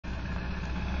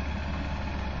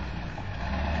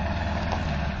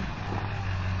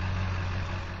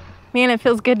Man, it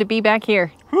feels good to be back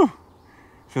here. Whew.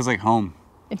 Feels like home.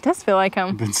 It does feel like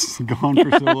home. Been gone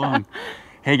for so long.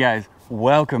 Hey guys,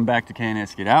 welcome back to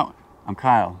K&S Get Out. I'm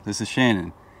Kyle, this is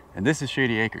Shannon, and this is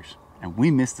Shady Acres. And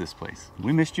we missed this place.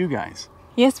 We missed you guys.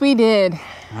 Yes, we did.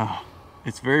 Oh,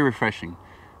 it's very refreshing.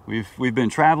 We've been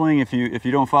traveling. If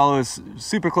you don't follow us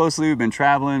super closely, we've been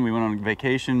traveling. We went on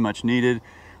vacation, much needed.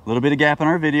 A little bit of gap in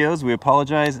our videos. We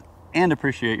apologize and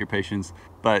appreciate your patience,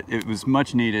 but it was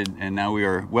much needed, and now we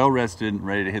are well rested and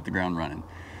ready to hit the ground running.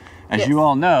 As you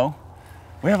all know,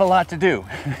 we have a lot to do.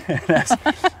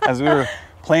 as we were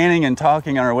planning and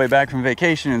talking on our way back from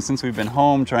vacation, and since we've been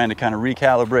home trying to kind of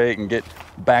recalibrate and get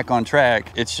back on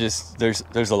track, it's just, there's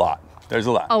a lot. There's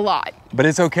a lot. A lot. But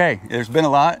it's okay. There's been a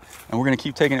lot, and we're gonna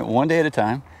keep taking it one day at a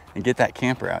time and get that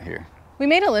camper out here. We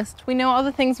made a list. We know all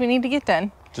the things we need to get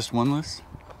done. Just one list?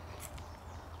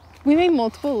 We made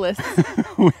multiple lists.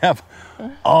 We have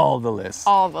all the lists.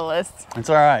 All the lists. It's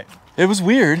all right. It was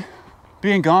weird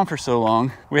being gone for so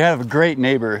long. We have a great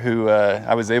neighbor who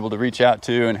I was able to reach out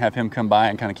to and have him come by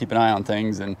and kind of keep an eye on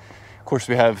things. And of course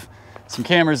we have some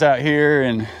cameras out here,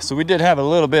 and so we did have a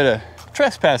little bit of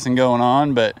trespassing going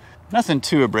on, but nothing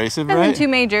too abrasive, right? Nothing too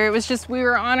major. It was just we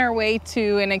were on our way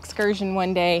to an excursion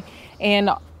one day, and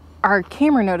our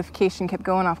camera notification kept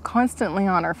going off constantly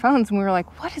on our phones, and we were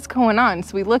like, what is going on?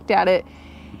 So we looked at it,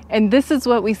 and this is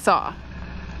what we saw.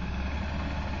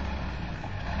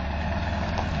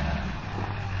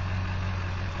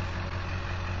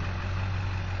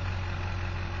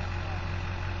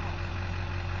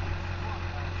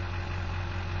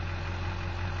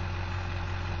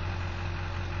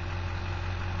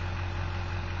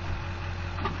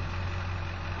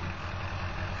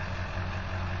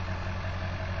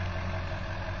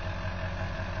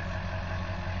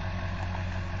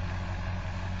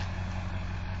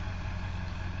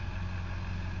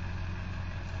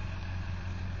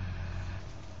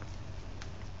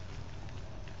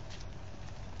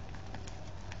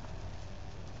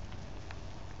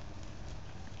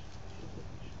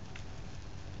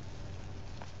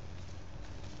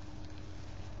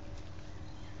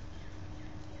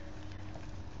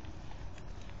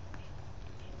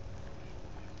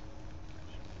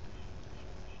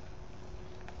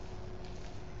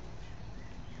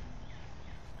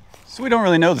 So we don't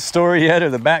really know the story yet, or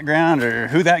the background, or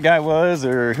who that guy was,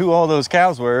 or who all those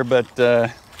cows were, but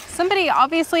somebody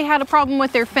obviously had a problem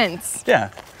with their fence.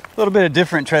 Yeah, a little bit of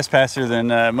different trespasser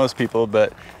than most people,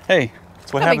 but hey,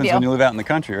 it's what happens when you live out in the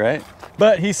country, right?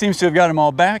 But he seems to have got them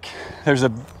all back. There's a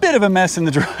bit of a mess in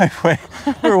the driveway.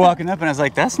 We were walking up and I was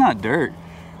like, that's not dirt.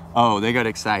 Oh, they got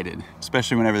excited,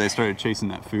 especially whenever they started chasing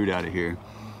that food out of here.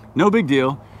 No big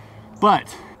deal,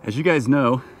 but as you guys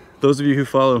know, those of you who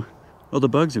follow, well, the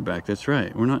bugs are back, that's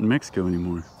right. We're not in Mexico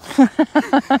anymore.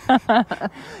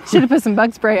 Should have put some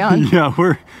bug spray on.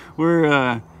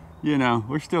 Yeah, you know,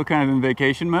 we're still kind of in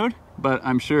vacation mode, but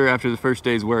I'm sure after the first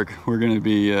day's work, we're gonna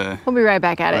be we'll be right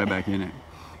back at it. Right back in it.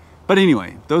 But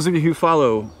anyway, those of you who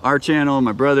follow our channel,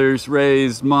 my brothers,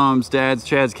 Ray's, moms, dads,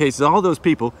 Chad's, Cases, all those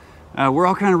people, we're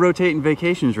all kind of rotating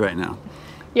vacations right now.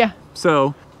 Yeah.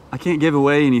 So I can't give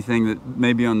away anything that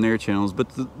may be on their channels, but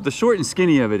the short and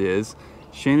skinny of it is,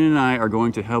 Shannon and I are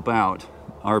going to help out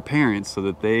our parents so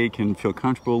that they can feel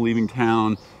comfortable leaving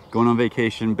town, going on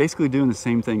vacation, basically doing the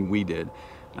same thing we did.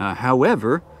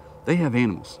 However, they have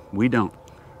animals. We don't.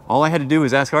 All I had to do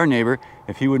was ask our neighbor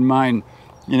if he wouldn't mind,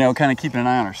 you know, kind of keeping an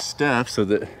eye on our stuff so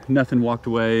that nothing walked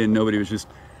away and nobody was just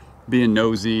being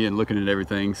nosy and looking at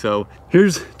everything. So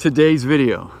here's today's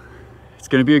video. It's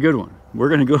gonna be a good one. We're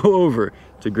gonna go over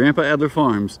to Grandpa Adler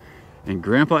Farms, and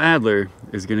Grandpa Adler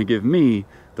is gonna give me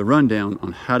the rundown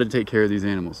on how to take care of these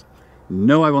animals.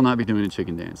 No, I will not be doing a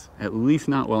chicken dance, at least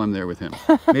not while I'm there with him.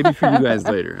 Maybe for you guys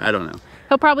later, I don't know.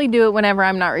 He'll probably do it whenever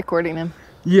I'm not recording him.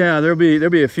 Yeah, there'll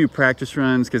be a few practice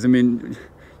runs, because I mean,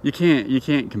 you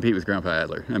can't compete with Grandpa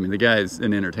Adler. I mean, the guy's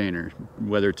an entertainer,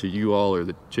 whether to you all or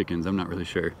the chickens, I'm not really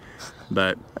sure.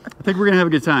 But I think we're gonna have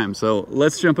a good time. So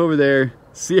let's jump over there,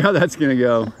 see how that's gonna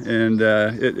go, and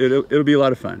it'll be a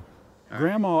lot of fun.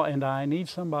 Grandma and I need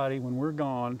somebody when we're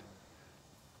gone.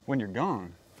 When you're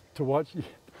gone? To watch.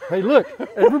 Hey, look,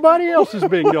 everybody else has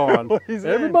been gone.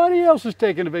 Everybody else is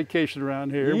taking a vacation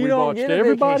around here. We watched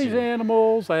everybody's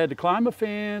animals. I had to climb a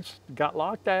fence, got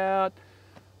locked out,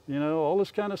 you know, all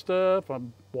this kind of stuff.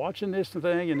 I'm watching this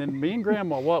thing, and then me and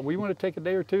Grandma, we want to take a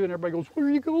day or two, and everybody goes, where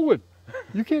are you going?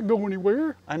 You can't go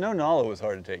anywhere. I know Nala was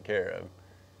hard to take care of.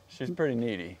 She's pretty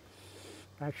needy.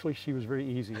 Actually, she was very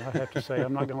easy, I have to say.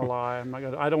 I'm not gonna lie.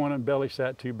 I don't want to embellish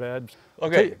that too bad.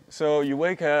 Okay, so you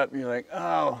wake up and you're like,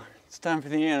 oh, it's time for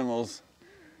the animals.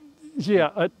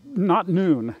 Yeah, not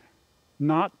noon.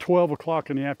 not 12 o'clock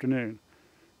in the afternoon.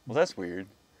 Well, that's weird.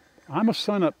 I'm a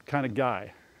sunup kind of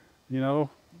guy, you know.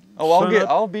 Oh,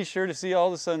 I'll be sure to see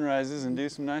all the sunrises and do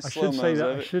some nice slow-mos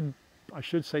of it. I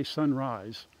should say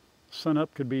sunrise.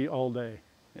 Sunup could be all day.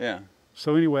 Yeah.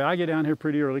 So anyway, I get down here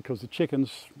pretty early because the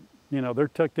chickens, you know, they're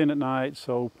tucked in at night,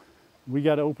 so we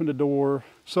got to open the door.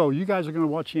 So you guys are going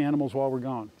to watch the animals while we're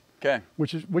gone. Okay.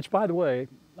 Which by the way,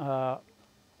 I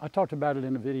talked about it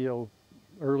in a video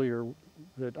earlier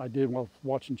that I did while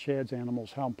watching Chad's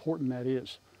animals, how important that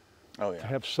is. Oh, yeah. To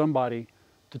have somebody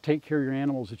to take care of your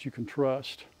animals that you can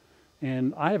trust.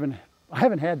 And I haven't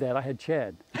had that. I had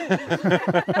Chad.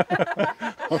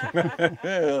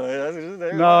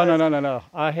 No.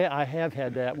 I have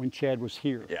had that when Chad was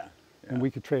here. Yeah. And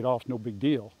we could trade off, no big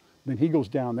deal. Then he goes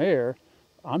down there.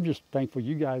 I'm just thankful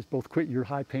you guys both quit your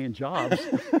high-paying jobs.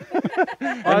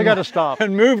 I got to stop.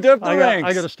 And moved up the ranks.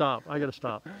 I got to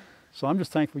stop. So I'm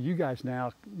just thankful you guys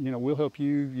now, you know, we'll help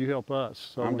you, you help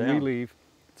us. So when we leave.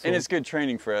 So, and it's good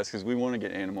training for us because we want to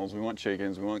get animals. We want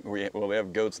chickens. We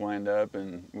have goats lined up,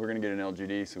 and we're going to get an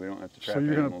LGD so we don't have to trap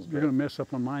animals. So you're going to mess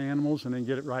up on my animals and then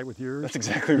get it right with yours? That's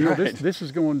exactly right. Know, this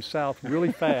is going south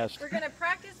really fast. We're going to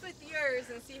practice with yours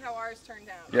and see how ours turned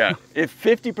out. Yeah. If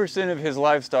 50% of his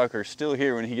livestock are still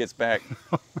here when he gets back.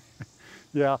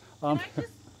 Yeah. Can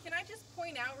I just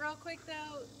point out real quick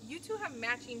though, you two have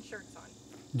matching shirts on.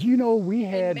 Do you know we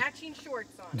had matching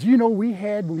shorts on? Do you know we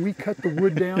had when we cut the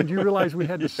wood down? Do you realize we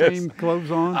had the same clothes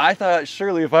on? I thought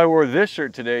surely if I wore this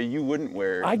shirt today, you wouldn't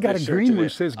wear. I got a green one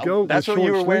that says "Goat." That's what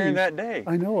you were wearing that day.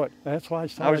 I know it. That's why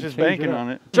I was just banking on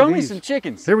it. Show me some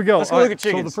chickens. Here we go. Let's go look at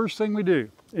chickens. So the first thing we do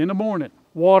in the morning,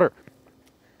 water.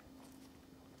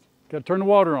 Got to turn the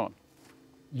water on.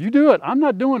 You do it. I'm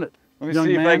not doing it. Let me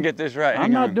see if I can get this right.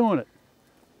 I'm not doing it.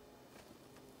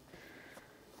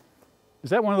 Is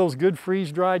that one of those good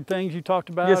freeze-dried things you talked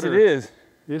about? Yes, it is.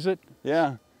 Is it?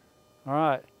 Yeah. All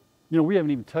right. You know, we haven't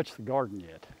even touched the garden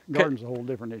yet. Garden's a whole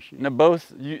different issue. Now,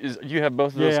 you have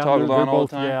both of those toggled on all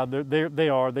the time? Yeah, they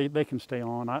are. They can stay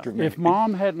on. If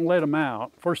Mom hadn't let them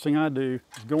out, first thing I do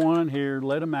is go on in here,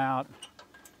 let them out.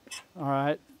 All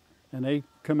right. And they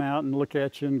come out and look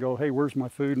at you and go, hey, where's my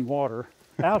food and water?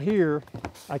 Out here,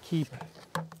 I keep,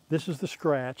 this is the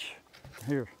scratch.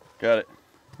 Here. Got it.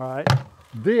 All right.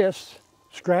 This,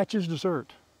 scratch is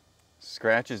dessert.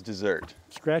 Scratch is dessert.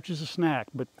 Scratch is a snack,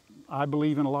 but I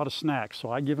believe in a lot of snacks,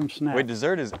 so I give them snacks. Wait,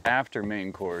 dessert is after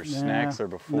main course. Yeah. Snacks are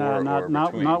before or between.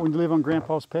 Not when you live on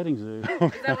Grandpa's petting zoo.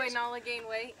 Is that why Nala gained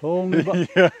weight?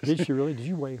 Yes. Did she really? Did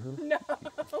you weigh her? No.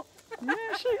 Yeah,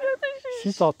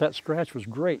 She thought that scratch was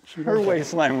great. Her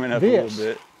waistline went up a little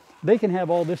bit. They can have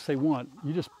all this they want.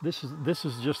 This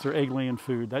is just their egg laying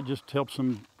food. That just helps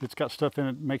them. It's got stuff in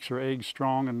it, makes their eggs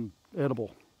strong and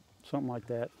edible, something like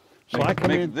that. So I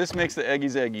come in. This makes the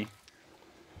eggies eggy.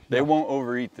 They won't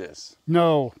overeat this.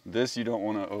 No. This you don't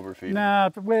want to overfeed. Nah,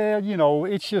 well, you know,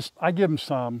 it's just, I give them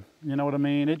some, you know what I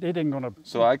mean? It ain't gonna.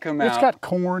 So I come out. It's got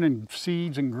corn and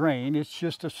seeds and grain. It's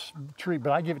just a treat,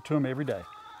 but I give it to them every day.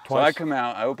 Twice. So I come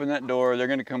out, I open that door, they're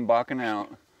gonna come balking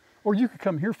out. Or you could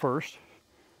come here first,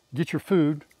 get your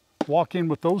food, walk in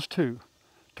with those two,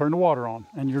 turn the water on,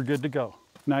 and you're good to go.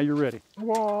 Now you're ready.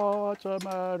 What's the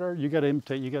matter? You got to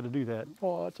imitate. You got to do that.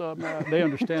 What's the matter? They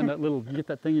understand that little. You get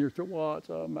that thing in your throat. What's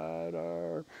the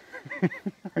matter?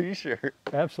 Are you sure?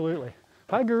 Absolutely.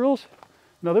 Hi, girls.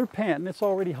 No, they're panting. It's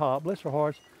already hot. Bless their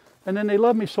hearts. And then they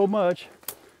love me so much.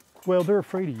 Well, they're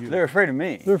afraid of you. They're afraid of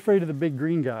me. They're afraid of the big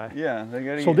green guy. Yeah, they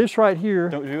got to. So this right here.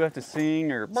 Don't you have to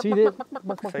sing or see this?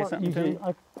 Say something to me?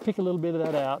 I pick a little bit of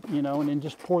that out, you know, and then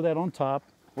just pour that on top.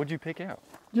 What'd you pick out?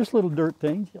 Just little dirt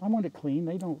things. I want it clean.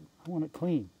 They don't. I want it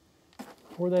clean.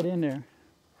 Pour that in there.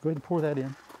 Go ahead and pour that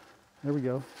in. There we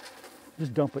go.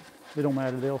 Just dump it. It don't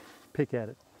matter. They'll pick at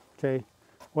it. Okay.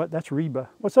 What? That's Reba.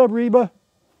 What's up, Reba?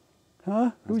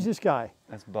 Huh? Who's this guy?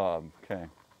 That's Bob. Okay.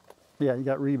 Yeah, you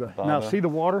got Reba. Baba. Now see the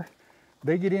water?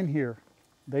 They get in here.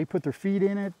 They put their feet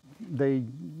in it. They,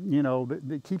 you know,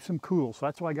 it keeps them cool. So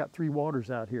that's why I got 3 waters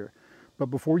out here. But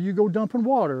before you go dumping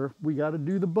water, we got to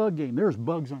do the bug game. There's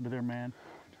bugs under there, man.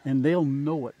 And they'll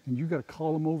know it, and you got to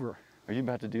call them over. Are you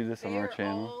about to do this on our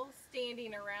channel? They're all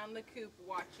standing around the coop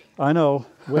watching. I know.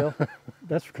 Well,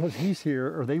 that's because he's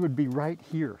here, or they would be right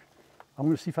here. I'm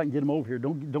going to see if I can get them over here.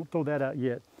 Don't throw that out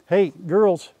yet. Hey,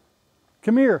 girls,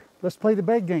 come here. Let's play the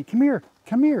bug game. Come here.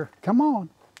 Come here. Come on.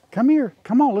 Come here.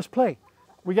 Come on. Let's play.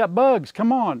 We got bugs.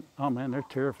 Come on. Oh man, they're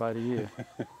terrified of you.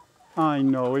 I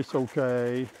know. It's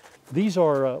okay. These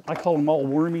are, I call them all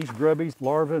wormies, grubbies,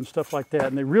 larvae, and stuff like that,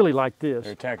 and they really like this.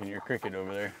 They're attacking your cricket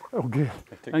over there. Oh, good.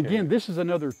 Again, this is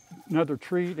another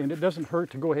treat, and it doesn't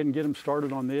hurt to go ahead and get them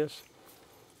started on this.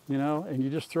 you know, and you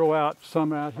just throw out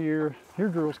some out here. Here,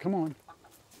 girls, come on.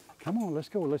 Come on, let's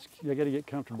go. I got to get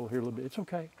comfortable here a little bit. It's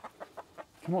okay.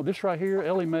 Come on, this right here,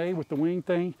 Ellie Mae with the wing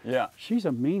thing. Yeah. She's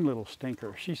a mean little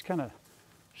stinker. She's kind of,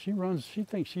 she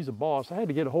thinks she's a boss. I had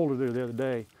to get a hold of her the other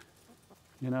day,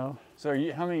 you know. So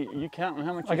you counting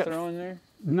how much you throw in there?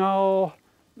 No.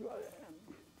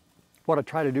 What I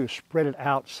try to do is spread it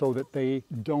out so that they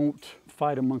don't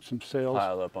fight amongst themselves.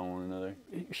 Pile up on one another.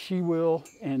 She will,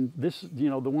 and this, you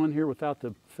know, the one here without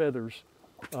the feathers,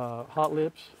 Hot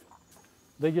Lips,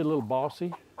 they get a little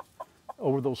bossy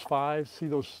over those fives. See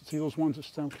those ones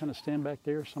that kind of stand back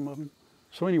there, some of them?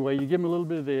 So anyway, you give them a little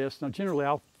bit of this. Now generally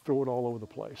I'll throw it all over the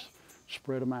place,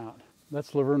 spread them out.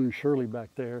 That's Laverne and Shirley back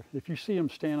there. If you see them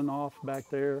standing off back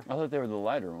there. I thought they were the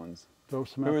lighter ones. Throw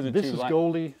some out. This is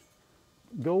Goldie.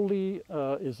 Goldie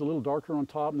is a little darker on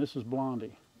top, and this is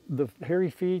Blondie. The hairy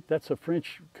feet, that's a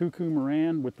French cuckoo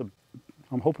Moran with the,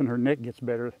 I'm hoping her neck gets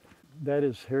better. That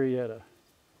is Harrietta.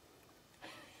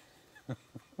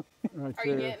 Right Are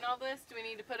there. you getting all this? Do we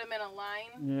need to put them in a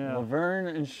line? Yeah. Laverne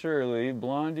and Shirley,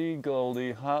 Blondie,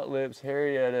 Goldie, Hot Lips,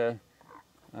 Harrietta,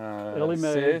 Ellie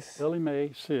Mae, Sis. Ellie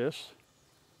Mae, Sis.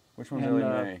 Which one's And,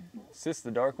 Ellie Mae? Sis,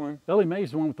 the dark one? Ellie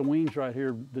Mae's the one with the wings right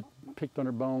here that picked on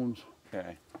her bones.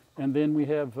 Okay. And then we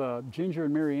have Ginger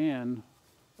and Marianne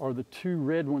are the two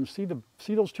red ones. See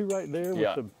those two right there?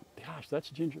 Yeah. With the, gosh, that's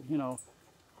Ginger. You know,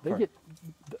 they get.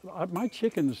 My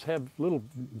chickens have little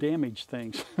damaged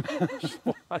things. So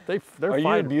they're Are you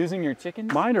fighters. abusing your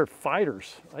chickens? Mine are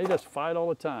fighters. They just fight all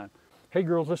the time. Hey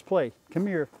girls, let's play. Come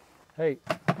here. Hey,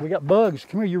 we got bugs.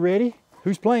 Come here. You ready?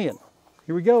 Who's playing?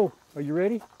 Here we go. Are you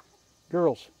ready?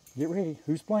 Girls, get ready.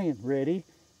 Who's playing? Ready,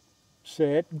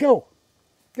 set, go.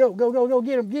 Go, go, go, go,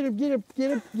 get him, get him, get him,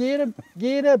 get him, get him,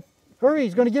 get him. Hurry,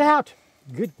 he's gonna get out.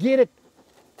 Good, get it.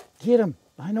 Get him.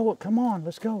 I know it, come on,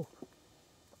 let's go.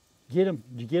 Get him,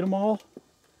 did you get them all?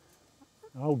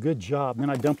 Oh, good job. Then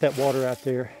I dumped that water out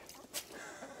there.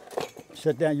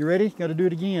 Sit down, you ready? Gotta do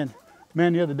it again.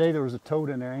 Man, the other day there was a toad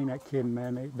in there, ain't that kidding,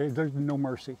 man. There's no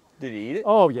mercy. Did he eat it?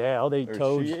 Oh yeah, they eat Or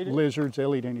toads, she ate it? lizards,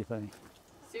 they'll eat anything.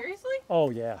 Seriously? Oh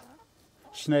yeah.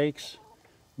 Snakes,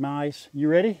 mice. You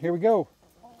ready? Here we go.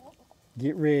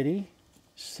 Get ready,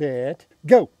 set,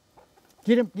 go.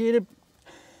 Get him, get him,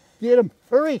 get him.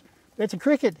 Hurry. That's a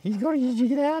cricket. He's going. Did you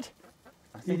get out?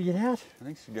 Did you get out? I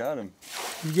think she got him.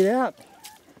 Did you get out?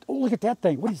 Oh, look at that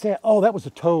thing. What is that? Oh, that was a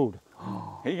toad.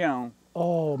 He gone.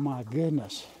 Oh my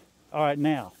goodness. All right,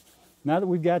 now that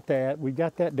we've got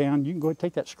that down, you can go ahead and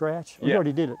take that scratch. Oh, Yeah. you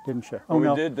already did it, didn't you? Oh, Well,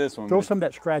 no. we did this one. Throw but- some of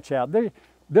that scratch out.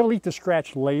 They'll eat the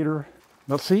scratch later.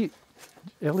 Now see,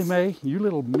 Ellie Mae, you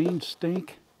little mean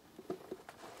stink.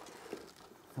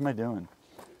 How am I doing?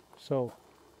 So,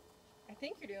 I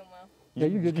think you're doing well. yeah,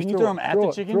 you could Can just you throw them at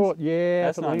the chickens? Throw it, yeah,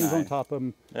 That's if it not lands on nice. top of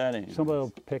them, That ain't. somebody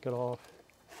will pick it off.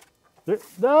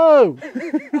 No!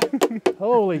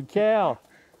 Holy cow.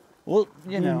 Well,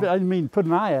 you know. I didn't mean put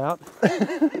an eye out.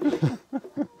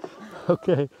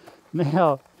 Okay,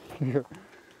 now, here.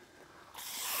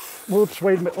 Whoops,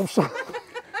 wait a minute, I'm sorry.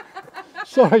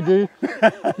 Sorry, dude.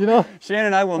 You know, Shannon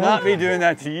and I will not be doing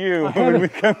that to you when we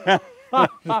come out.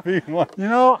 you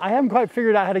know, I haven't quite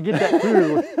figured out how to get that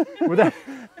through without.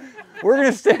 We're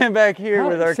going to stand back here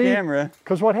with our See, camera.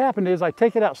 Because what happened is I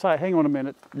take it outside. Hang on a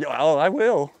minute. Yeah, oh, I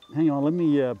will. Hang on, let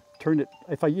me turn it.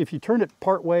 If you turn it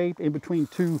part way in between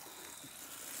two.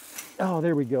 Oh,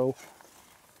 there we go.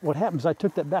 What happens? I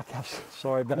took that back.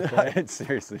 Sorry about that.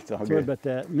 Seriously, it's all Sorry good. about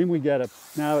that. And then we got to.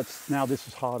 Now this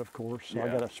is hot, of course. So I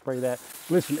Yeah. got to spray that.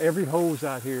 Listen, every hose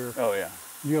out here, Oh, yeah.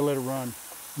 you gotta let it run.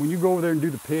 When you go over there and do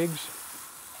the pigs,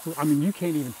 I mean, you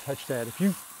can't even touch that. If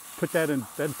you put that in,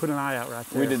 that'd put an eye out right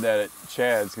there. We did that at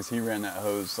Chad's because he ran that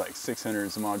hose like 600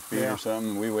 and some odd feet Yeah. or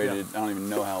something. And we waited, I don't even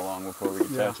know how long before we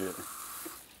could Yeah. touch it.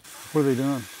 What are they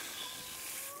doing?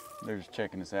 They're just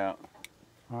checking us out.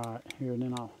 All right, here, and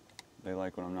then I'll. They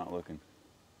like when I'm not looking.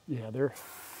 Yeah, they're.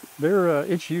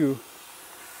 It's you.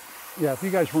 Yeah, if you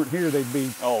guys weren't here, they'd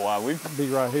be Oh, wow. be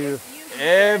right here.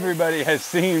 Everybody has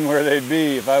seen where they'd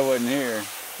be if I wasn't here.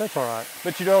 That's all right.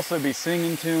 But you'd also be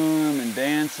singing to them and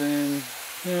dancing.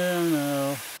 Yeah, I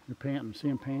know. They're panting. See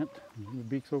them pant? Their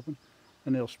beaks open,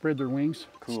 and they'll spread their wings,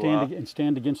 Cool, stand huh? and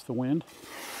stand against the wind.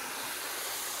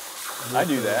 I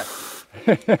do that.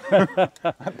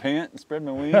 I pant and spread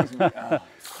my wings. And,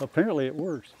 Apparently, it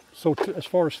works. So as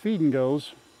far as feeding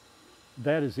goes,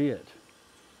 that is it.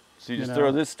 So you just You throw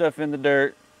know. this stuff in the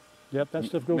dirt. Yep, that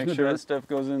stuff goes Make in the sure dirt that stuff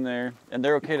goes in there. And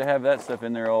they're okay to have that stuff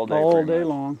in there all day. all pretty day much.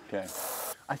 long. Okay.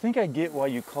 I think I get why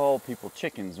you call people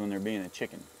chickens when they're being a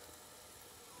chicken.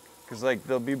 Because like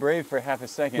they'll be brave for half a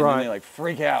second, Right. and then they like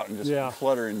freak out and just Yeah.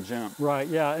 flutter and jump. Right,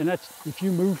 yeah, and that's, if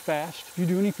you move fast, if you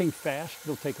do anything fast,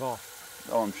 they'll take off.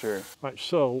 Oh, I'm sure. Right,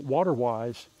 so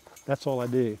water-wise, that's all I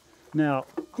do. Now,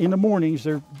 in the mornings,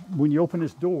 when you open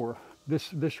this door,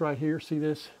 this right here, see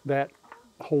this? That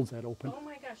holds that open. Oh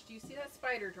my gosh, do you see that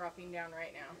spider dropping down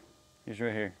right now? He's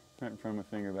right here, right in front of my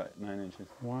finger, about 9 inches.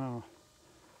 Wow.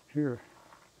 Here.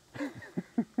 There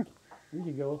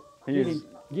you go. He Get is- him.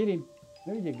 Get him.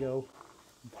 There you go.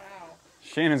 Wow.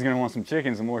 Shannon's gonna want some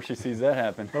chickens the more she sees that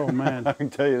happen. Oh, man. I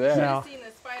can tell you that. Now- I've seen the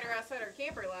spider outside our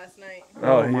camper last night.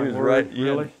 Oh, he my was word, right. You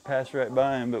really? passed right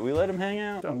by him, but we let him hang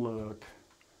out. Don't look.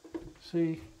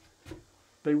 See,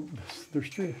 there's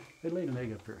three. They laid an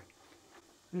egg up here.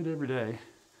 Did every day.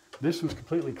 This was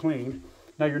completely clean.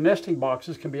 Now your nesting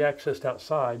boxes can be accessed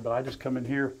outside, but I just come in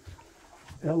here.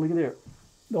 Oh, look at there.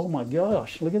 Oh my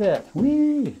gosh, look at that.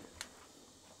 Whee!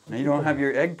 Now you don't have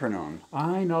your egg print on.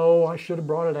 I know, I should have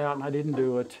brought it out and I didn't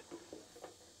do it.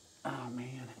 Oh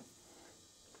man.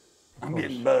 I'm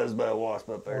getting buzzed by a wasp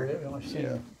up Oh, there. yeah, I see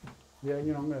him. Yeah,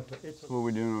 you know, I'm gonna have to, What are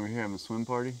we doing over here? Having a swim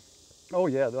party? oh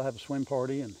yeah, they'll have a swim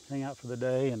party and hang out for the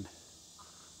day, and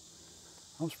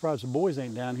I'm surprised the boys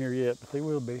ain't down here yet, but they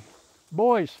will be.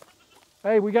 Boys,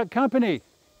 hey, we got company.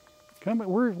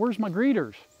 Where's my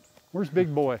greeters? Where's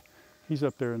Big Boy? He's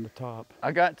up there in the top.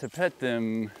 I got to pet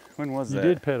them. When was You that?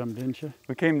 did pet him, didn't you?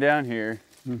 We came down here,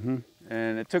 Mm-hmm.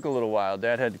 and it took a little while.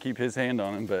 Dad had to keep his hand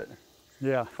on him, but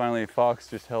Yeah. finally Fox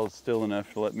just held still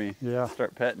enough to let me Yeah.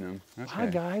 start petting him. Okay. Hi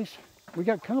guys, we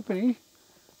got company.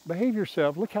 Behave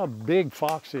yourself. Look how big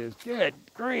Fox is. Good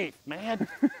grief, man.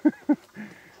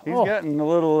 He's Oh. gotten a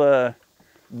little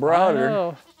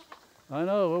broader. I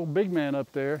know, old big man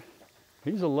up there.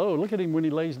 He's a load. Look at him when he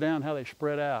lays down, how they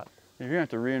spread out. You're gonna have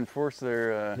to reinforce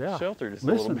their Yeah. shelter just a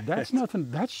little Listen, bit. that's nothing.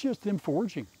 That's just them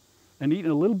foraging and eating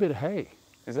a little bit of hay.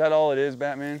 Is that all it is,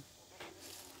 Batman?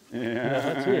 Yeah,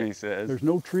 that's it. he says. There's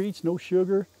no treats, no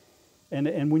sugar,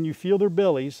 and when you feel their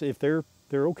bellies, if they're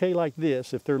okay like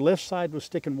this, if their left side was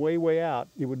sticking way out,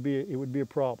 it would be a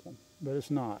problem. But it's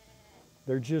not.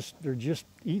 They're just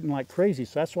eating like crazy.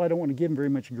 So that's why I don't want to give them very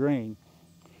much grain.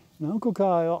 Now, Uncle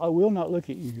Kyle, I will not look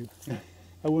at you.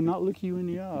 I will not look you in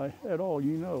the eye at all.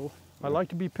 You know, I like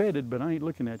to be petted, but I ain't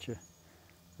looking at you.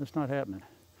 That's not happening.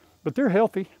 But they're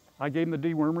healthy. I gave them the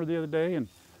dewormer the other day, and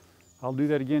I'll do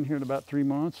that again here in about 3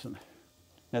 months. And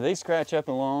Now they scratch up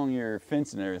along your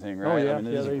fence and everything, right? oh yeah, I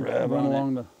mean, yeah, just they rub run on it.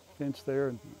 along the fence there.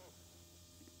 And,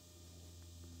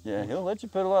 Yeah, he'll let you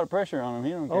put a lot of pressure on him.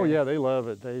 He don't care. oh yeah, they love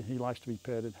it. He likes to be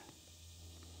petted.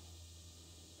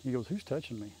 He goes, "Who's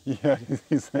touching me?" Yeah, he's like,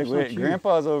 That's not wait, you.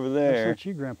 Grandpa's over That's there. not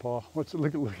you, Grandpa.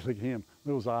 Look at him.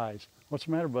 Those eyes. What's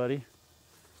the matter, buddy?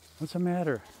 What's the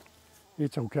matter?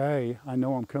 It's okay. I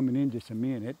know I'm coming in just a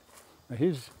minute. Now,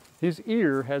 his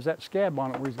ear has that scab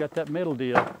on it where he's got that metal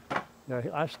deal. Yeah,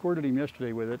 I squirted him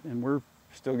yesterday with it, and we're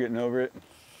Still getting over it.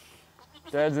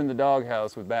 Dad's in the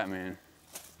doghouse with Batman.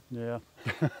 yeah.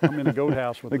 I'm in the goat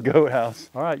house with The it. goat house.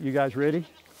 All right, you guys ready?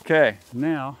 Okay.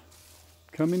 Now,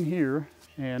 come in here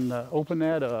and open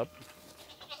that up.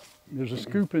 There's a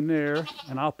scoop in there,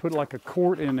 and I'll put like a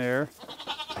quart in there.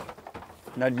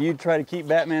 Now, do you try to keep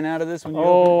Batman out of this when you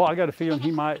Oh, I got a feeling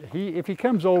if he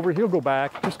comes over, he'll go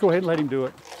back. Just go ahead and let him do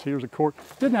it. See, here's a quart.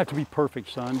 Doesn't have to be perfect,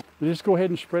 son. Just go ahead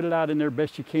and spread it out in there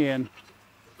best you can.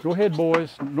 Go ahead,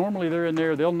 boys. Normally they're in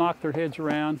there. They'll knock their heads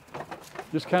around.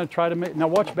 Just kind of try to make, now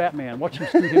watch Batman. Watch him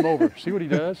scoot him over. See what he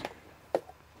does?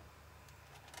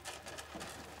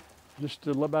 Just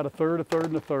about a third,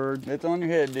 and a third. It's on your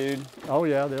head, dude. Oh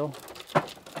yeah, they'll,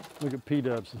 look at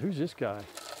P-dubs. Who's this guy?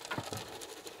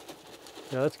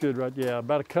 Yeah, that's good, right? Yeah,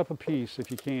 about a cup apiece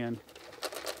if you can.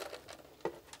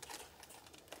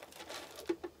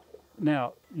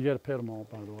 Now, you got to pet them all,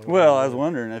 by the way. Well, I was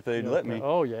wondering if they'd Yeah, let me.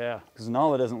 Oh, yeah. Because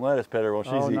Nala doesn't let us pet her while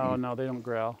she's Oh, eating. no, they don't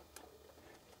growl.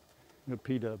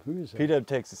 P-dub, who is that? P-Dub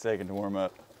takes a second to warm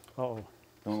up. Uh-oh.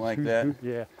 Don't like that.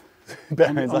 Yeah.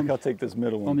 Batman's on- like, I'll take this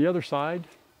middle On one. the other side,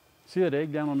 see that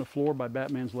egg down on the floor by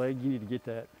Batman's leg? You need to get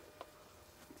that.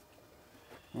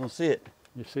 I don't see it.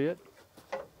 You see it?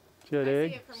 See that I see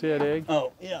egg? it from See that here. egg?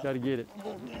 Oh, yeah. Got to get it.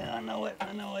 Yeah, I know it.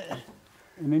 I know it.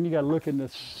 And then you got to look in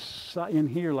in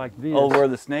here like this. Oh, where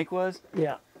the snake was?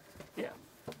 Yeah. Yeah.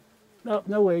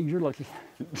 No eggs. You're lucky.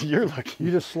 You're lucky.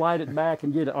 You just slide it back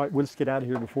and get it. All right, let's get out of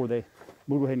here before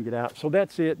we'll go ahead and get out. So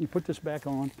that's it. You put this back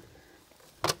on.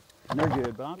 And they're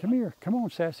good, Bob. Come here. Come on,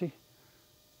 Sassy.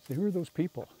 Say, who are those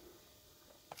people?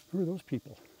 Who are those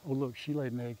people? Oh, look, she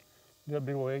laid an egg. You got a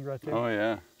big old egg right there? Oh,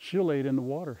 yeah. She'll lay it in the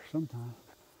water sometime.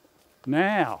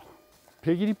 Now,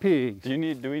 piggity pigs. Do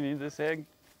we need this egg?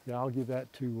 Yeah, I'll give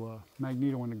that to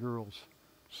Magneto and the girls.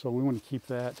 So we want to keep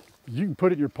that. You can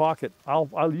put it in your pocket.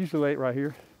 I'll usually lay it right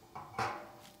here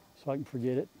so I can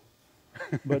forget it.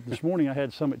 But this morning I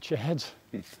had some at Chad's.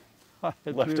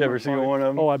 Left every single one of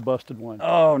them? Oh, I busted one.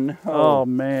 Oh, no. Oh,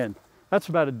 man. That's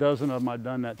about a dozen of them I've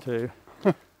done that too.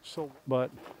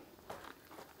 But.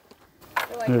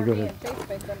 Feel like we're being chased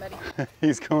by somebody.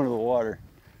 He's going to the water.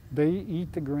 They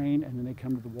eat the grain and then they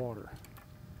come to the water.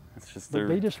 That's just But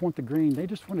they just want the grain. They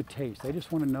just want to taste. They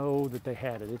just want to know that they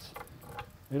had it.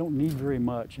 They don't need very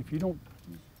much. If you don't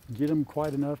get them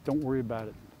quite enough, don't worry about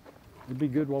it. It'd be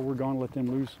good while we're gone, let them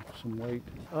lose some weight.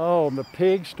 Oh, and the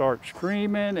pigs start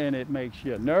screaming and it makes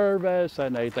you nervous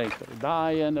and they think they're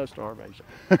dying of starvation.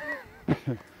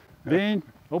 Bean,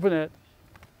 open that.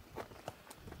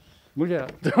 Look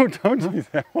out. Don't do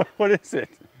that. What is it?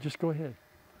 Just go ahead.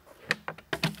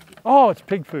 Oh, it's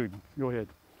pig food. Go ahead.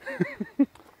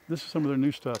 This is some of their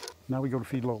new stuff. Now we go to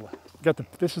feed Lola.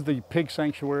 This is the pig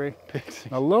sanctuary.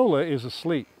 Now Lola is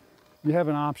asleep. You have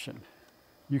an option.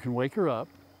 You can wake her up,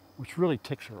 which really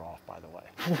ticks her off, by the way.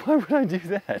 Why would I do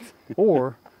that?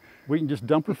 Or we can just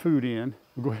dump her food in.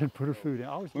 We'll go ahead and put her food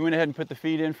in. We went ahead and put the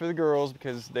feed in for the girls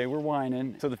because they were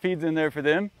whining. So the feed's in there for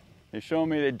them. They show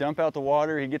me, they dump out the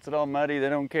water, he gets it all muddy, they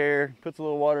don't care, puts a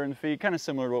little water in the feed, kind of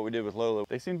similar to what we did with Lola.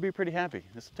 They seem to be pretty happy.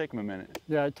 This will take them a minute.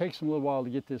 Yeah, it takes them a little while to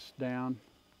get this down.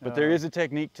 But there is a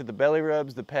technique to the belly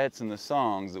rubs, the pets, and the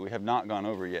songs that we have not gone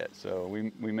over yet, so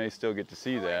we may still get to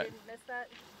see that. I didn't miss that?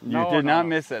 You did not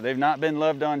miss that. They've not been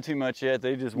loved on too much yet.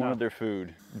 They just wanted their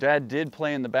food. Dad did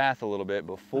play in the bath a little bit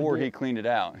before he cleaned it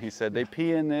out. He said they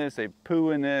pee in this, they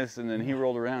poo in this, and then he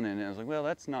rolled around in it. I was like, well,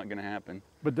 that's not going to happen.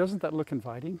 But doesn't that look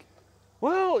inviting?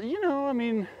 Well, you know, I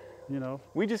mean,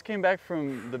 we just came back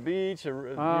from the beach. They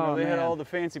had all the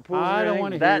fancy pools. I don't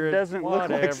want to hear it. That doesn't look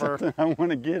like something I want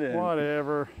to get in.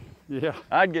 Whatever. Yeah.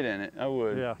 I'd get in it. I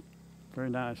would. Yeah. Very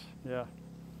nice. Yeah.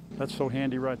 That's so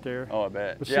handy right there. Oh, I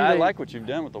bet. But I like what you've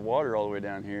done with the water all the way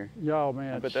down here. Yeah, oh,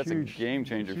 man. I bet that's huge, a game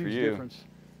changer for you. Difference.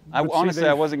 Honestly,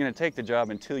 I wasn't going to take the job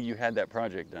until you had that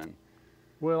project done.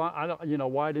 Well, I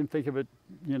don't, why I didn't think of it,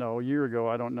 a year ago,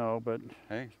 I don't know, but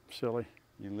hey, silly.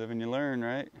 You live and you learn,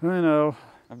 right? I know.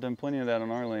 I've done plenty of that on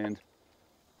our land.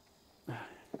 How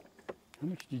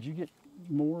much did you get?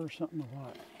 More or something or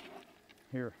what?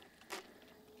 Here.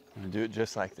 I'm going to do it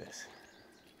just like this.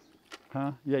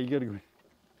 Huh? Yeah, you got to go.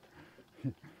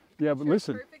 Yeah, but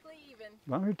listen. Perfectly even.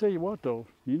 I'm going to tell you what, though.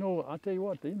 I'll tell you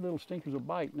what, these little stinkers will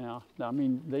bite now. I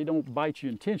mean, they don't bite you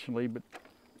intentionally, but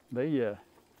they...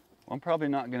 I'm probably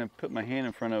not going to put my hand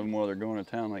in front of them while they're going to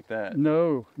town like that.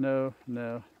 No,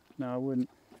 I wouldn't.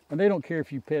 And they don't care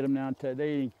if you pet them now. They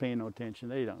ain't paying no attention.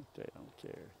 They don't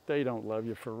care. They don't love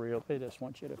you for real. They just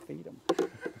want you to feed them.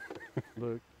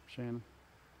 Look, Shannon,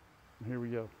 here we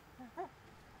go.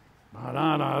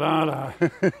 Ba-da-da-da-da.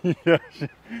 Yeah,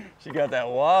 she got that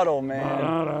waddle, man.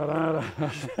 Ba-da-da-da-da.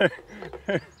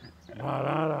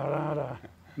 Ba-da-da-da-da.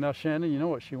 Now, Shannon, you know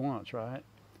what she wants, right?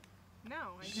 No,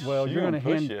 I don't. Well, you're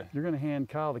gonna hand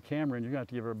Kyle the camera, and you're gonna have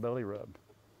to give her a belly rub.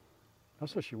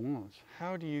 That's what she wants.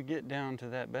 How do you get down to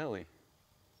that belly?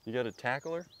 You got to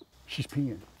tackle her? She's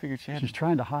peeing. Figured she had. She's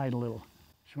trying to hide a little.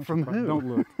 From who? Don't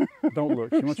look. Don't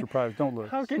look. She wants your privacy. Don't look.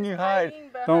 How can you hide?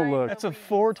 Don't look. That's a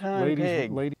 4-time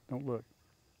pig. Lady, don't look.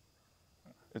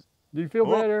 Do you feel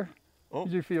better? Oh.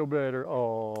 Did you feel better?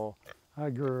 Oh,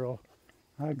 hi girl.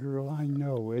 Hi girl, I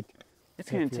know it. It's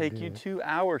going to take you 2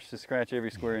 hours to scratch every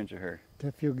square inch of her.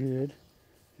 That feel good.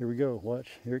 Here we go.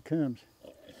 Watch. Here it comes.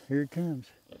 Here it comes.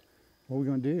 What are we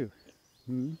going to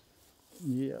do?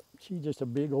 Yeah, she's just a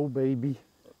big old baby.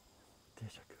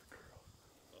 That's a good girl.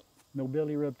 No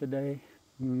belly rub today.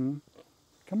 Come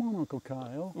on, Uncle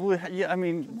Kyle. Well, yeah, I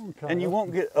mean, Come on, Kyle. and you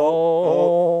won't get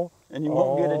and you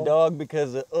won't get a dog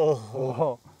because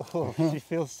of she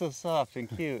feels so soft and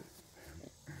cute.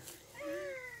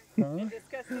 And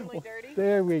disgustingly dirty.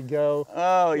 There we go.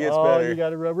 Oh, yes, better. You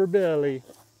got a rubber belly.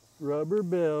 Rubber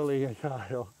belly,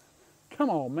 Kyle. Come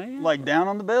on, man. Like down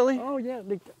on the belly? Oh, yeah.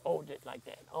 Just like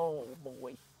that. Oh,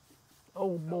 boy.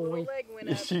 Oh, boy. Leg went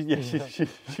up. She's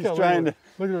trying to.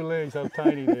 Look at her legs, how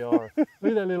tiny they are. Look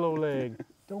at that little old leg.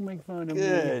 Don't make fun of me.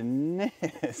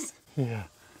 Goodness. Yeah,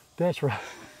 that's right.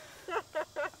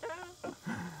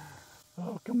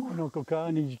 Oh, come on, Uncle Kyle.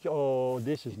 I need you. Oh,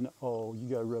 this is. Oh, you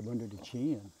got to rub under the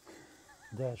chin.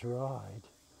 That's right.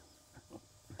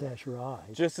 That's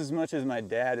right. Just as much as my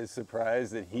dad is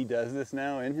surprised that he does this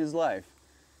now in his life,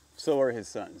 so are his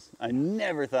sons. I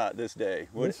never thought this day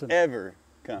would ever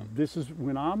come. This is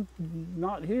when I'm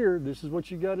not here. This is what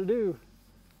you got to do.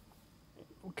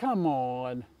 Oh, come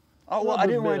on. Oh, well, I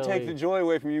didn't want to take the joy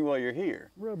away from you while you're here.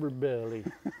 Rubber belly.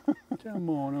 Come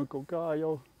on, Uncle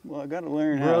Kyle. Well, I got to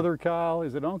learn Brother Kyle.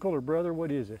 Is it uncle or brother?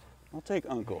 What is it? I'll take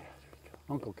Uncle.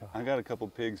 Uncle Kyle. I got a couple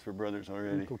pigs for brothers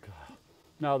already. Uncle Kyle.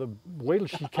 Now, wait till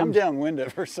she I'm comes. downwind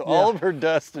of her, so all of her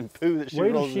dust and poo that she Wait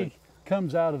till rolls she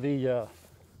comes out of the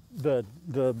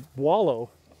wallow,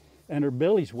 and her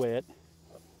belly's wet,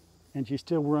 and she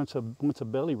still wants a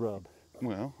belly rub.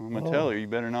 Well, I'm gonna tell her you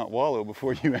better not wallow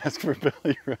before you ask for a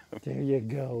belly rub. There you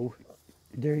go.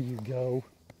 There you go.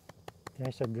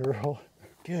 That's a girl.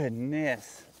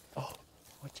 Goodness. Oh,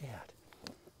 watch out.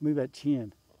 Move that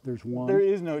chin. There's one. There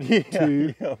is no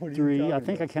two, yeah, three. I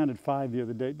think I counted 5 the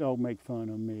other day. Don't make fun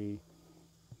of me.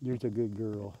 You're a good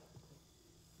girl.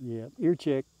 Yeah. Ear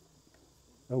check.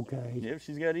 Okay. Yep,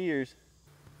 she's got ears.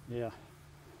 Yeah.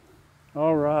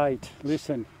 All right.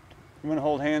 Listen. You want to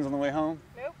hold hands on the way home?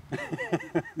 Nope.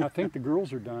 I think the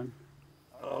girls are done.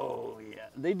 Oh yeah,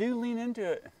 they do lean into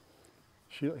it.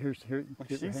 Here.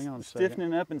 She's Hang on a second.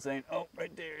 stiffening up and saying, "Oh,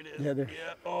 right there it is." Yeah, there.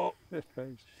 Yeah. Oh, This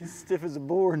face. she's stiff as a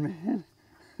board, man.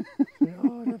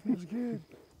 Oh, that feels good.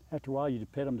 After a while, you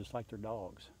pet them just like they're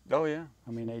dogs. Oh yeah.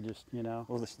 I mean, they just, you know.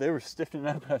 Well, they were stiffening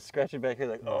up. I was scratching back here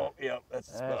like, "Oh, yep, that's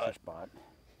the spot." That's the spot.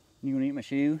 You gonna eat my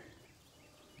shoe?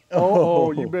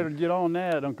 Oh, you better get on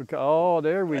that, Uncle Kyle. Oh,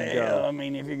 there we Well, I go.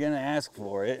 mean, if you're gonna ask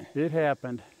for it, It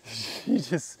happened. she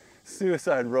just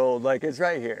suicide rolled like it's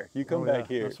right here. You come Oh, back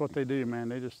yeah. here. That's what they do, man.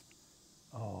 They just,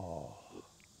 oh,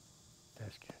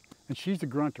 that's good. And she's the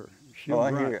grunter. She'll Oh,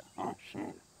 I grunt. hear it. Oh,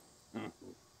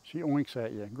 She oinks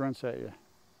at you, grunts at you.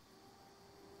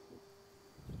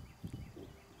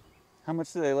 How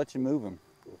much do they let you move them?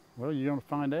 Well, you're gonna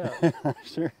find out. I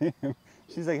sure am.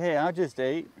 She's like, "Hey, I just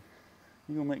ate.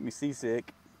 You gonna make me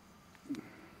seasick?"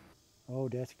 Oh,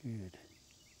 that's good.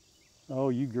 Oh,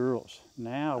 you girls. I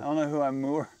Now, don't know who I'm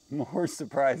more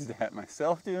surprised at,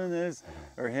 myself doing this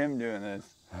or him doing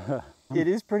this. It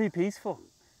is pretty peaceful.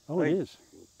 oh, like- it is.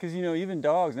 Because, you know, even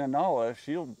dogs, now Nala,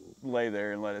 she'll lay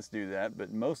there and let us do that,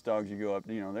 but most dogs you go up,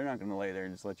 you know, they're not going to lay there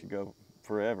and just let you go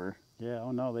forever. Yeah,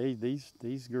 oh no,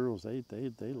 these girls, they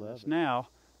love it. Now,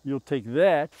 you'll take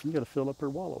that, you gotta fill up her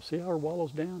wallow. See how her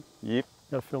wallow's down? Yep.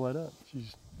 Gotta fill that up.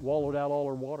 She's wallowed out all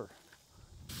her water.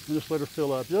 And just let her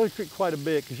fill up. You'll take quite a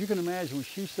bit, because you can imagine when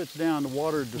she sits down, the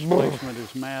water displacement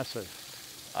is massive.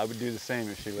 I would do the same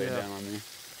if she laid Yeah. down on me.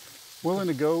 Will and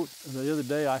the goat, the other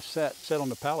day I sat on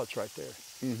the pallets right there.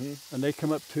 Mm-hmm. And they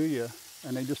come up to you,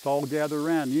 and they just all gather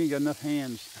around. You ain't got enough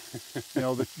hands. You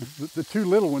know, the two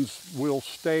little ones will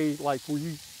stay like where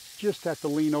you just have to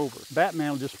lean over.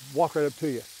 Batman will just walk right up to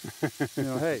you. You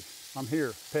know, hey, I'm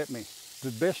here, pet me.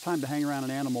 The best time to hang around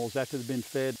an animal is after they've been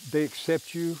fed. They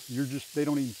accept you.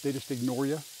 They just ignore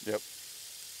you. Yep.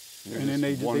 And then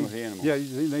they one with the animal. Yeah,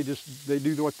 they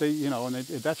do what they, you know, and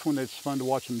that's when it's fun to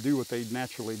watch them do what they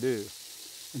naturally do.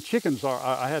 And chickens are,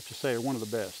 I have to say, are one of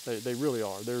the best. They really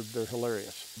are. They're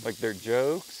hilarious. Like their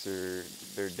jokes or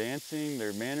their dancing,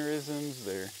 their mannerisms,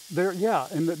 Yeah,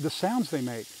 and the sounds they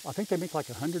make. I think they make like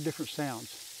 100 different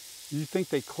sounds. You think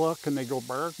they cluck and they go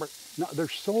bark, but no,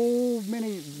 there's so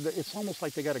many. It's almost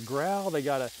like they got a growl. They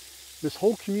got this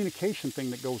whole communication thing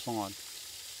that goes on,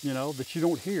 you know, that you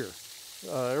don't hear.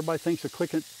 Everybody thinks of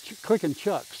clicking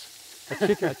chucks. I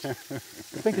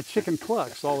think a chicken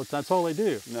clucks all the time. That's all they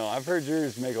do. No, I've heard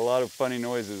yours make a lot of funny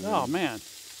noises. Oh man.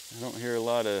 I don't hear a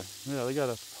lot of. Yeah, they got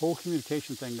a whole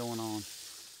communication thing going on.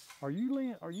 Are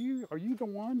you the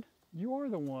one? You are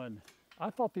the one. I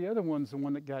thought the other one's the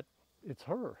one that got. It's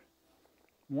her.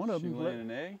 One of them. She laying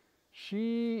an egg?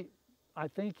 She, I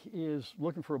think, is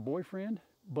looking for a boyfriend,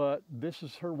 but this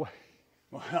is her way.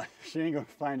 Well, she ain't gonna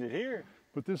find it here.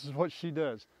 But this is what she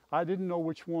does. I didn't know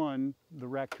which one the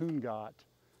raccoon got.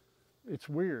 It's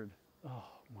weird. Oh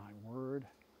my word,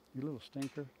 you little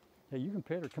stinker. Hey, you can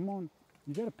pet her. Come on,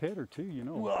 you got to pet her too, you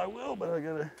know. Well, I will, but I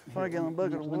got a 5-gallon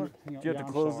bucket of water. Do you have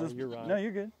to close this? You're right. No,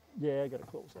 you're good. Yeah, I got to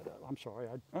close that up. I'm sorry.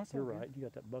 That's you're okay. right. You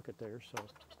got that bucket there, so.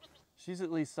 She's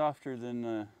at least softer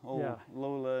than old Yeah.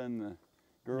 Lola and the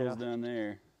girls Yeah. down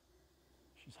there.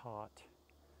 She's hot.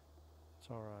 It's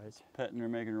all right. Petting her,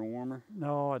 making her warmer.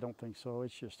 No, I don't think so.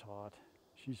 It's just hot.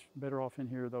 She's better off in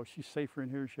here, though. She's safer in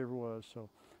here than she ever was. So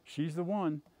she's the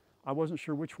one. I wasn't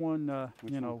sure which one,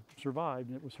 survived,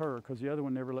 and it was her, because the other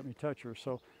one never let me touch her.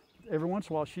 So every once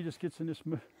in a while, she just gets in this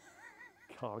mood.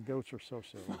 God, goats are so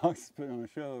silly. Fox is putting on a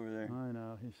show over there. I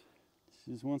know.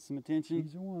 She just wants some attention.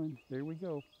 He's the one. There we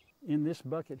go. In this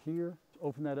bucket here,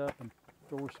 open that up and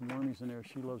throw her some wormies in there.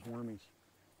 She loves wormies.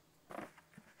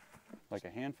 Like a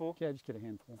handful? Yeah, just get a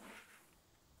handful.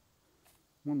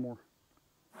 One more.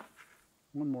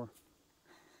 One more.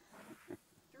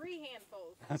 3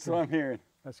 handfuls. That's what I'm hearing.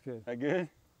 That's good. That good?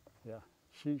 Yeah.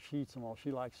 She eats them all.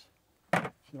 She likes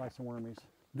the wormies.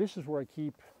 This is where I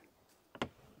keep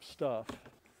stuff.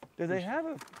 Do they have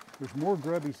a There's more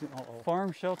grubbies than,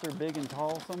 farm shelter big and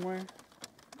tall somewhere?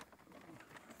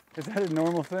 Is that a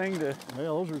normal thing to?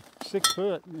 Well, those are 6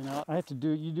 foot, you know. I have to do,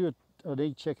 you do an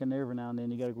egg check in there every now and then.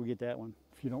 You gotta go get that one.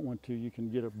 If you don't want to, you can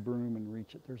get a broom and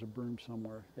reach it. There's a broom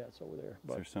somewhere. Yeah, it's over there.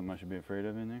 Is there something I should be afraid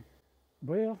of in there?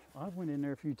 Well, I went in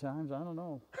there a few times. I don't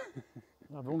know.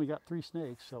 I've only got 3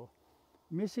 snakes, so.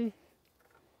 Missy,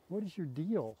 what is your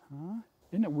deal, huh?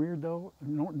 Isn't it weird though?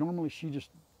 Normally she just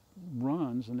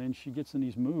runs and then she gets in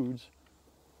these moods,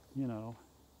 you know.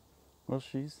 Well,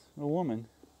 she's a woman.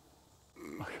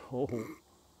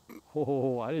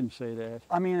 Oh, I didn't say that.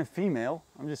 I mean, a female.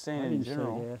 I'm just saying in Say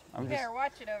general. that. I'm Here, just...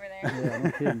 watch it over there. Yeah,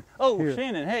 no kidding. Oh, Here.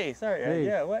 Shannon. Hey, sorry. Hey.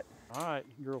 Yeah, what? All right,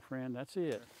 girlfriend, that's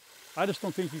it. I just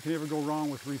don't think you can ever go wrong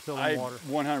with refilling I water.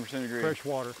 100% agree. Fresh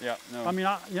water. Yeah, no. I mean,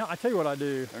 I tell you what I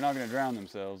do. They're not going to drown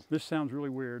themselves. This sounds really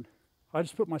weird. I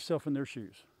just put myself in their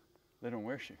shoes. They don't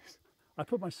wear shoes. I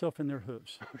put myself in their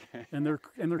hooves. Okay. And their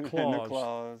claws. And their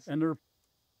claws. And their,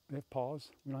 they have paws.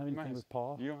 We don't have You might anything have- with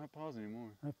paw. You don't have paws anymore.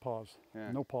 I have paws.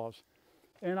 Yeah. No paws.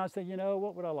 And I say, you know,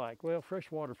 what would I like? Well,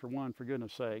 fresh water for one, for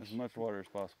goodness sakes. As much water as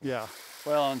possible. Yeah.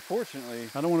 Well, unfortunately,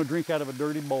 I don't want to drink out of a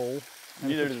dirty bowl. And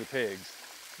neither if do the pigs.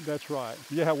 That's right.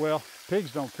 Yeah, well,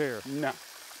 pigs don't care, No.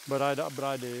 but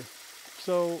I do.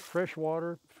 So fresh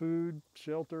water, food,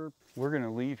 shelter. We're going to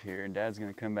leave here, and Dad's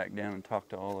going to come back down and talk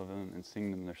to all of them and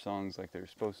sing them their songs like they're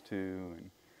supposed to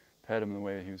and pet them the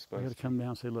way he was I supposed got to to. come down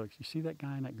and say, look, you see that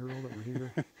guy and that girl that were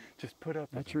here? Just put up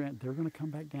with That's your aunt. They're going to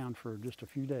come back down for just a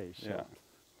few days. So. Yeah.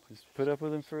 Just put up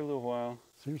with them for a little while.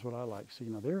 So here's what I like. See,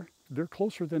 now they're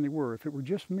closer than they were. If it were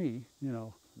just me, you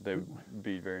know. They would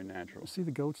be very natural. See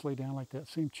the goats lay down like that?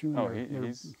 See them chewing Oh, their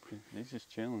he's just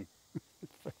chilling.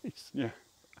 face. Yeah.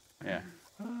 Yeah.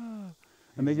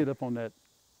 And they get up on that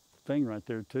thing right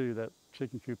there too, that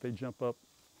chicken coop. They jump up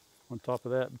on top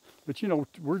of that. But you know,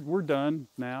 we're done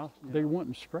now. Yeah. They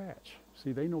want to scratch.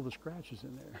 See, they know the scratch is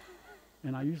in there.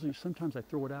 And sometimes I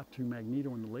throw it out to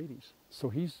Magneto and the ladies. So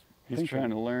he's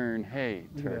trying to learn, hey,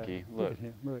 turkey, look at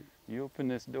him, look. You open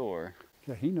this door.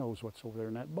 Yeah, he knows what's over there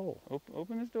in that bowl.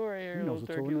 Open this door right here, He knows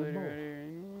little what's turkey over in lady that right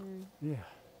here. Yeah,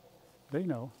 they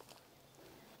know.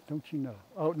 Don't you know?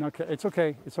 Oh, no, it's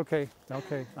okay, it's okay.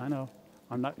 Okay, I know.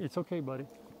 It's okay, buddy.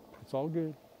 It's all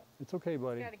good. It's okay,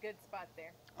 buddy. Got a good spot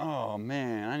there. Oh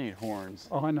man, I need horns.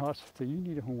 Oh, I know. So you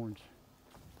need horns.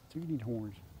 So you need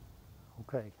horns.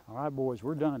 Okay, all right, boys,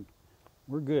 we're done.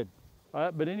 We're good. All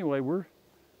right, but anyway, we're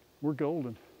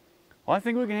golden. Well, I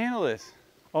think we can handle this.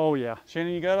 Oh yeah.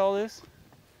 Shannon, you got all this?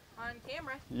 On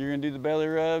camera. You're gonna do the belly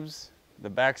rubs, the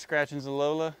back scratchings of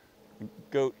Lola, the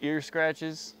goat ear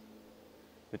scratches,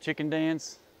 the chicken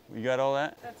dance. You got all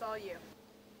that? That's all you.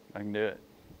 I can do it.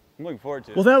 I'm looking forward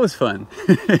to it. Well, that was fun.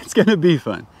 It's gonna be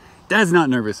fun. Dad's not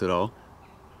nervous at all.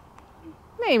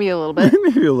 Maybe a little bit.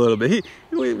 Maybe a little bit.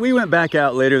 We went back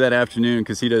out later that afternoon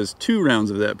because he does 2 rounds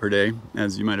of that per day,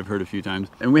 as you might have heard a few times.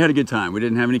 And we had a good time. We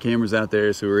didn't have any cameras out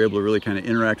there, so we were able to really kind of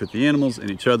interact with the animals and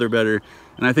each other better.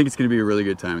 And I think it's gonna be a really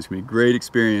good time. It's gonna be a great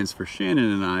experience for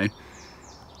Shannon and I,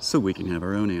 so we can have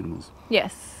our own animals.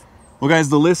 Yes. Well guys,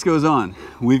 the list goes on.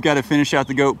 We've got to finish out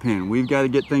the goat pen. We've got to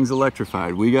get things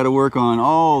electrified. We got to work on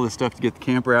all the stuff to get the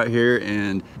camper out here,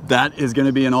 and that is going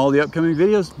to be in all the upcoming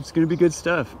videos. It's going to be good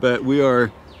stuff, but we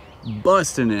are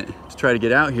busting it to try to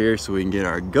get out here so we can get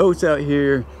our goats out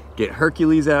here, get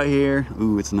Hercules out here.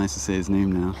 Ooh, it's nice to say his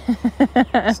name now.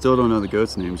 Still don't know the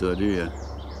goats' names though, do you?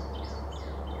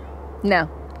 No.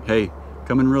 Hey,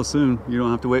 coming real soon. You don't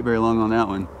have to wait very long on that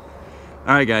one.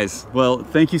 All right, guys. Well,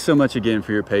 thank you so much again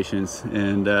for your patience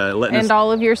and letting us... And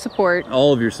all of your support.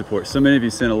 All of your support. So many of you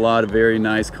sent a lot of very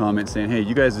nice comments saying, hey,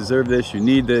 you guys deserve this, you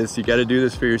need this, you got to do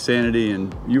this for your sanity,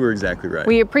 and you were exactly right.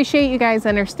 We appreciate you guys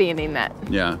understanding that.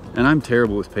 Yeah, and I'm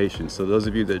terrible with patience, so those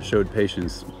of you that showed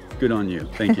patience, good on you.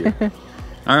 Thank you.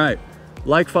 All right,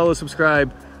 like, follow,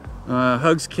 subscribe,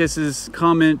 hugs, kisses,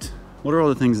 comment. What are all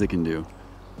the things they can do?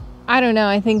 I don't know.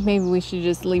 I think maybe we should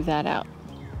just leave that out.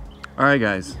 All right,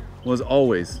 guys. Well, as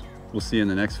always, we'll see you in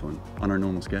the next one on our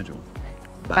normal schedule.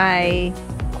 Bye.